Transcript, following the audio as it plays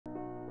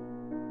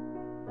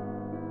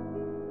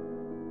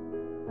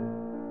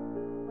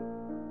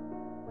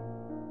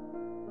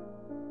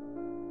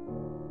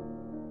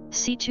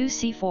c2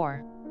 c4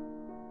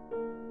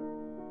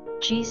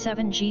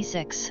 g7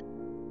 g6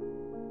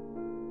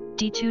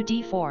 d2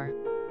 d4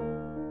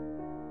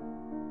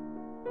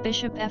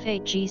 bishop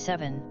f8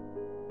 g7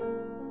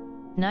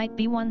 knight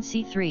b1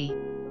 c3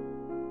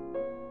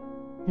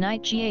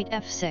 knight g8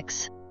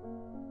 f6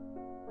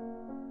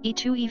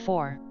 e2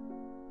 e4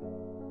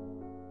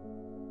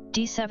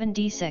 d7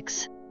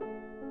 d6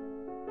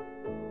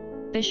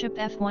 bishop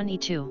f1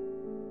 e2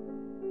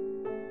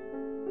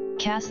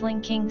 castling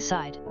king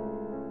side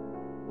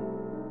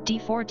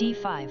d4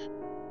 d5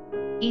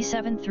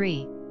 e7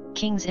 3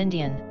 king's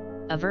Indian,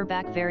 a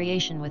Verback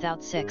variation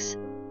without 6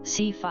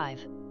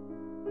 c5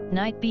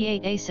 knight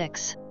b8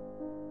 a6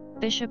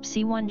 bishop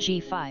c1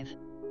 g5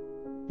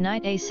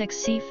 knight a6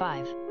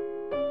 c5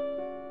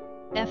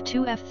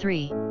 f2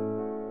 f3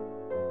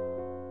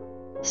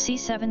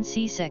 c7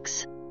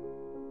 c6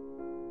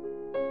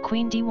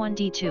 queen d1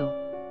 d2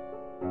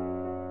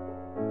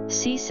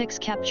 c6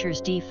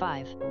 captures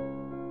d5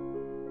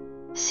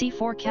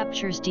 c4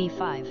 captures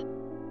d5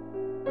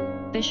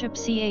 bishop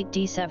c8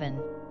 d7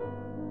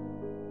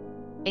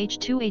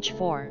 h2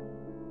 h4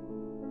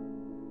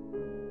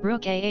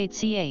 rook a8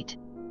 c8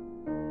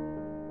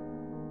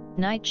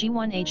 knight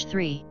g1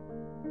 h3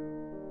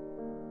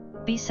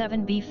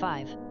 b7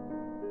 b5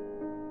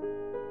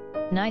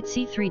 knight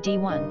c3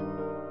 d1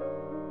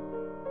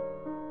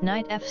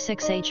 knight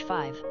f6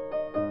 h5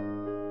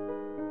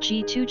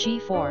 g2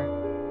 g4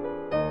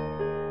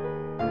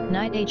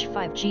 knight h5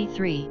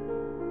 g3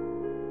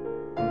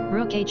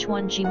 rook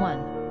h1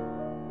 g1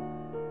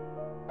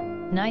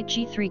 knight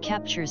g3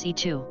 captures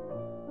e2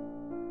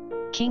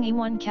 king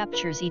e1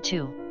 captures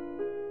e2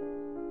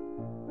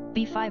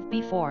 b5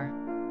 b4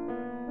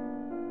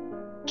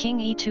 king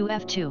e2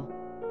 f2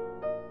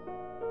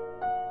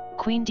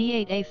 queen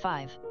d8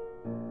 a5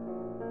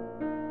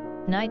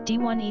 knight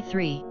d1 e3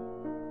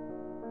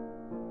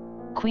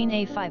 queen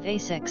a5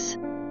 a6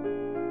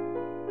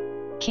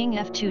 king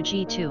f2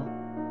 g2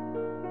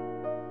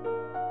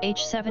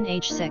 h7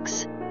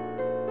 h6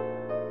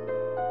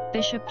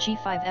 bishop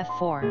g5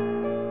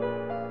 f4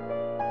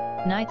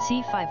 knight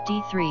c5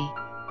 d3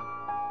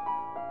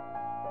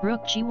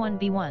 rook g1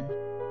 b1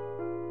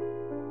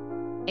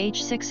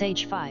 h6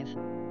 h5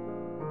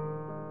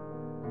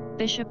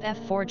 bishop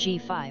f4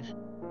 g5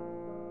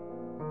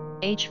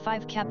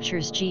 h5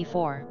 captures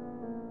g4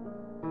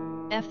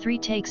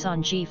 f3 takes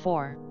on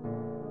g4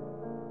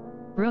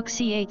 rook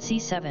c8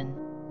 c7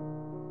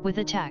 with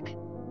attack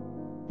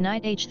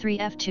knight h3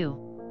 f2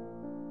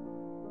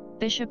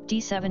 bishop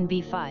d7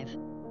 b5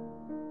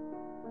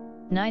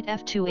 knight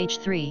f2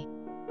 h3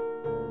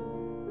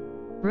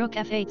 rook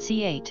f8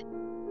 c8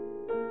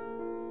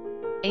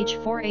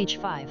 h4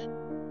 h5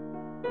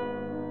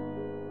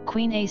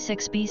 queen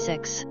a6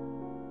 b6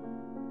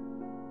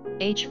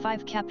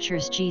 h5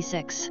 captures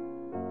g6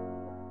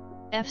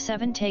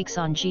 f7 takes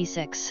on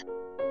g6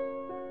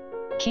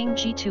 king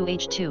g2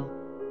 h2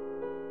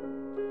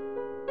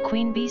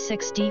 queen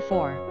b6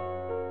 d4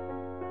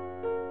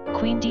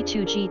 queen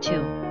d2 g2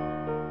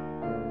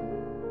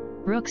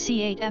 rook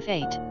c8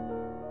 f8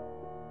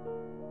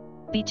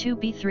 b2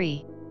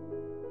 b3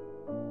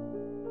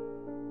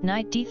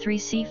 knight d3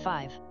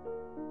 c5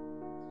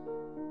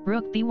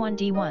 rook b1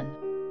 d1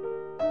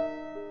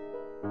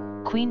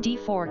 queen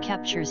d4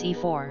 captures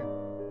e4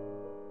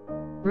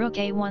 rook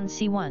a1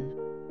 c1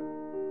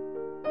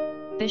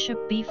 bishop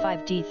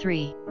b5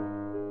 d3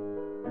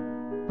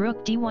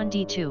 rook d1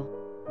 d2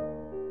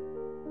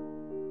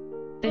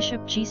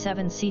 bishop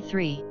g7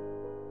 c3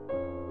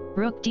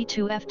 rook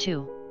d2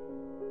 f2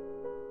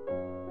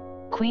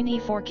 queen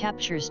e4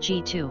 captures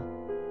g2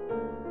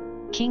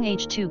 king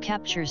h2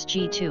 captures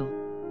g2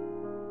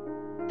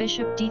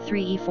 bishop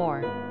d3 e4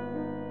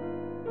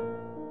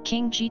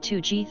 king g2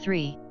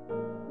 g3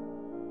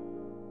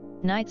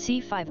 knight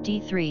c5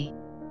 d3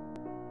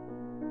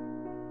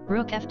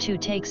 rook f2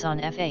 takes on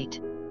f8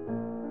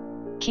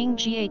 king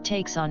g8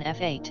 takes on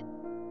f8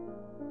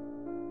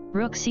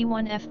 rook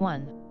c1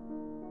 f1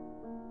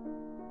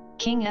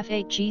 king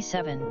f8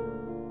 g7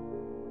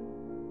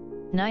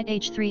 knight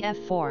h3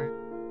 f4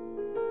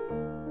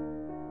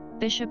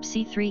 bishop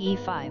c3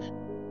 e5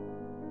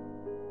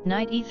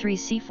 knight e3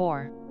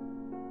 c4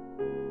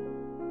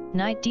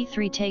 knight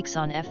d3 takes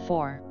on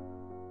f4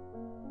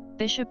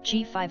 bishop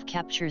g5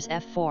 captures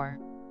f4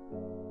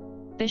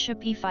 bishop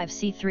e5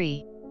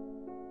 c3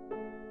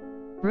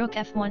 rook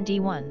f1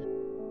 d1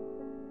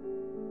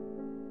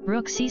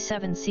 rook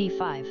c7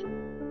 c5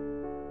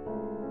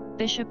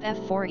 bishop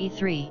f4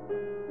 e3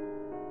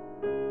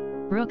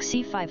 rook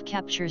c5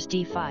 captures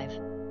d5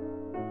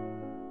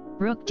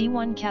 rook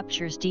d1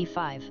 captures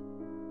d5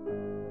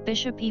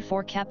 bishop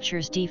e4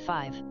 captures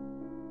d5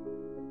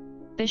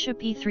 bishop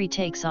e3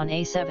 takes on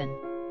a7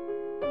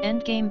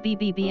 endgame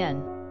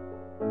BBBN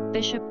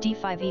bishop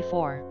d5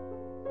 e4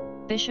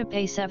 bishop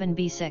a7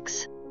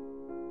 b6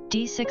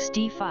 d6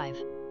 d5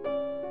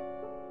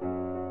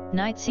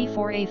 knight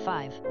c4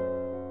 a5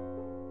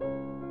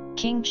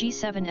 king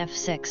g7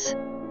 f6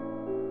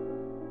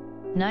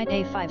 knight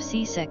a5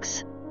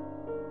 c6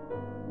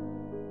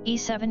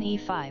 e7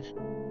 e5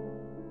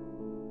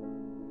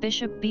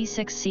 Bishop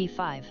b6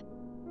 c5.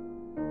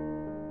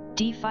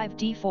 d5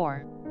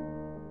 d4.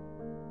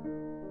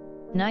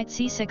 Knight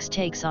c6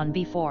 takes on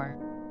b4.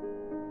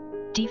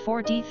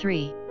 d4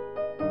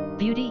 d3.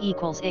 Beauty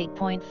equals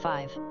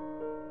 8.5.